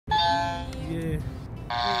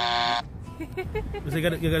So you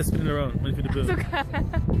gotta spin it around when you do the blue.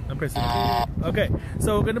 I'm pressing it. Okay,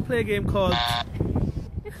 so we're gonna play a game called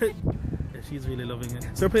yeah, she's really loving it.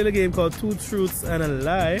 So we're playing a game called Two Truths and a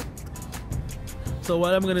Lie. So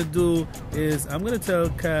what I'm gonna do is I'm gonna tell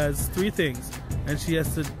Kaz 3 things and she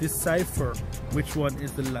has to decipher which one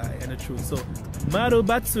is the lie and the truth. So Maru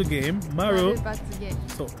Batsu game. Maru Batsu game.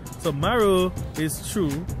 So Maru is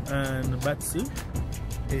true and Batsu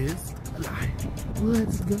is a lie.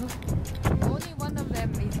 Let's go. Only one of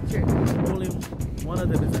them is true. Only one of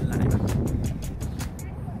them is a lie.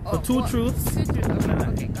 So two truths. Two truths.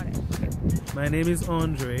 Okay, got it. Okay. My name is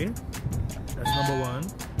Andre. That's number 1.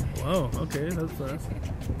 Wow, okay, that's fast.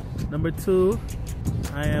 Number 2,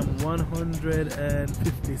 I am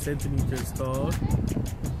 150 centimeters tall.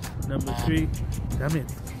 Number 3, damn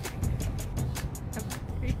it.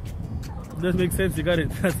 Doesn't make sense, you got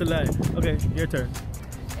it. That's a lie. Okay, your turn.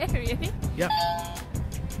 Really? Yeah.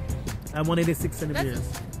 I'm 186 centimeters.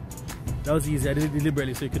 That was easy. I did it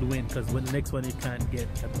deliberately so you could win because when the next one you can't get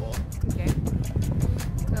at all. Okay.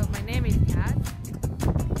 So my name is Kat.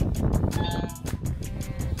 And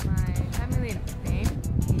my family name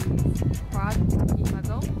is Prad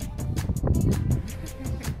Imazo.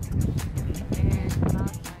 And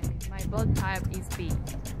my blood type is B.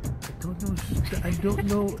 I don't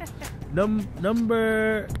know.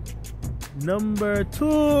 Number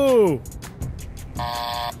 2.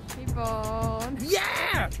 People.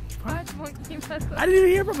 Yeah! I didn't even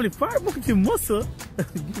hear properly. Fire monkey muscle.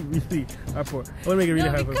 You really are poor. I want to make it really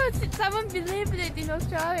hard. Because someone believed it in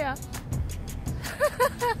Australia.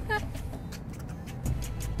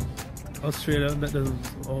 Australia, that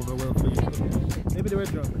doesn't all go well for you. Maybe they were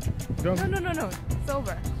drunk. No.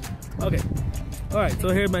 Sober. Okay. Alright, so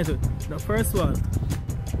here's my two. The first one.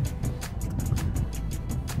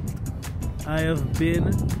 I have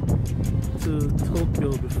been to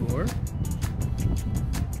Tokyo before.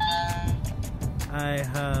 I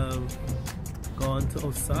have gone to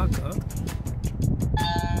Osaka.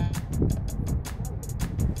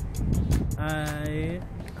 I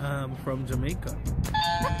am from Jamaica.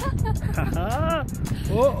 Okay,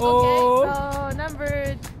 so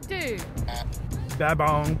number 2. Ba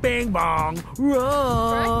bong, bing bong,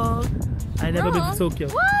 wrong. I never been to Tokyo.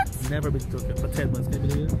 What? Never been to Tokyo for 10 months. Can you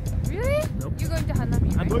believe it? Really? Nope. You're going to Hanami,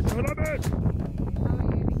 right? I'm going to Hanami. How are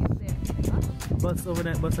you going to get there? Bus,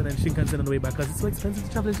 overnight bus, and then Shinkansen on the way back because it's so expensive to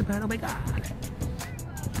travel in Japan. Oh my god.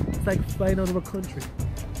 It's like flying out of a country.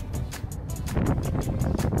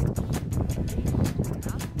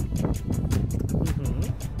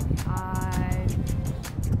 I've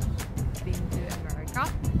been to America.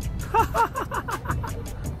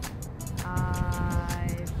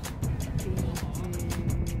 I've been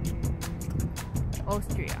to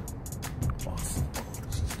Austria. Awesome. Oh,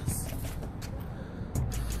 Jesus.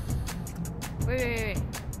 Wait.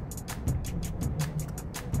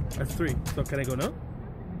 That's 3. So can I go now?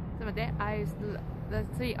 So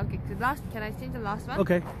that's 3. Okay, so can I change the last one?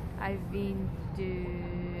 Okay. I've been to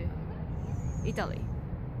Italy.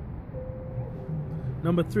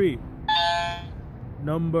 Number 3.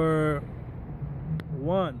 Number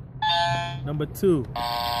 1. Number 2.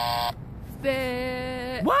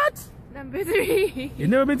 What? Number 3. You've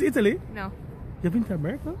never been to Italy? No. You've been to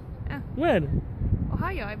America? When?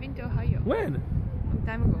 Ohio. I've been to Ohio. When? Long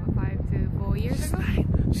time ago, 5 to 4 years ago.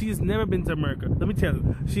 She's never been to America. Let me tell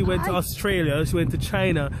you. She went to Australia, she went to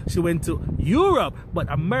China, she went to Europe, but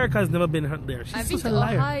America has never been there. She's such a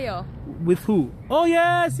liar. Ohio. With who? Oh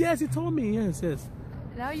yes, you told me. Yes.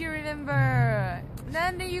 Now you remember.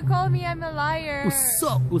 Then you call me I'm a liar.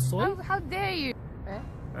 How dare you?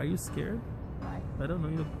 Are you scared? Why? I don't know.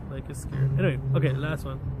 You look like you're scared. Anyway, okay, last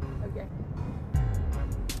one. Okay.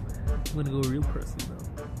 I'm gonna go real personal now.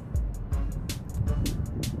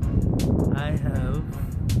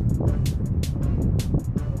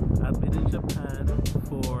 I've been in Japan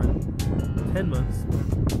for 10 months.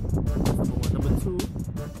 That's number 1. Number 2,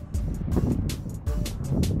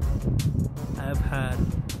 I've had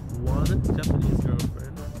 1 Japanese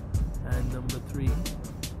girlfriend. And number 3,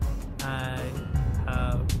 I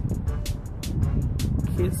have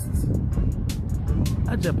kissed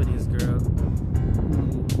a Japanese girl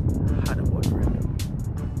who had a boyfriend.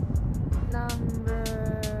 Number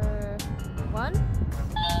 1,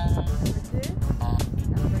 number 2,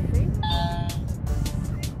 number 3.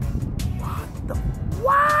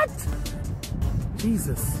 What?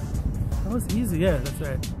 Jesus. That was easy. Yeah, that's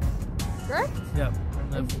right. Correct? Yeah.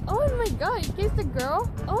 Oh my god, you kissed a girl?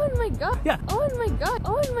 Oh my god. Yeah. Oh my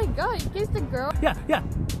god, you kissed a girl? Yeah.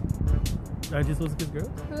 Aren't you supposed to kiss girls?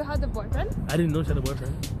 Who had a boyfriend? I didn't know she had a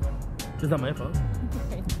boyfriend. It's not my fault.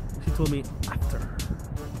 Okay. She told me after.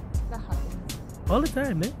 All the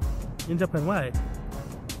time, eh? In Japan, why?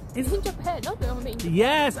 It's in Japan, not only in Japan.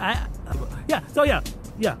 Yes,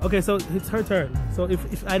 yeah. Okay, so it's her turn. So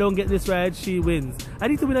if I don't get this right, she wins. I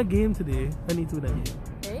need to win a game today. I need to win a game.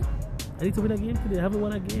 Okay. I need to win a game today. I haven't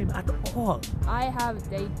won a game at all. I have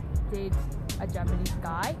dated a Japanese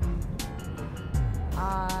guy.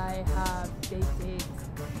 I have dated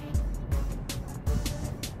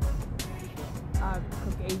a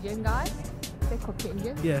Caucasian guy. Say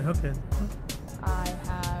Caucasian. Yeah, okay. I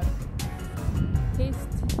have kissed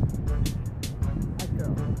a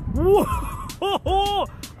girl. Whoa!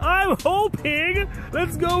 I'm hoping.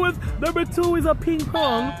 Let's go with number 2 is a ping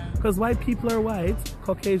pong. Because white people are white,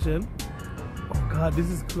 Caucasian. Oh God, this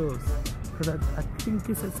is close. Because I think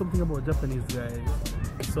he said something about Japanese guys.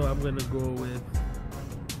 So I'm gonna go with,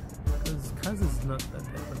 because Kaz is not that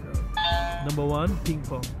type of girl. Number 1, ping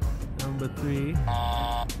pong. Number 3.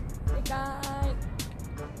 Hey guy.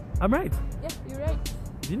 I'm right. Yeah, you're right.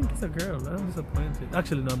 You didn't kiss a girl. I'm disappointed.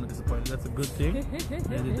 Actually, no, I'm not disappointed. That's a good thing. I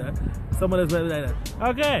did that. Someone else might be like that.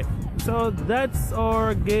 Okay, so that's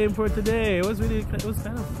our game for today. It was kind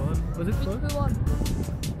of fun. Was it fun? Who won?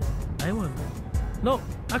 I won. No,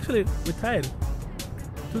 actually, we tied.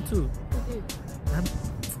 2-2. Who did?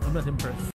 I'm not impressed.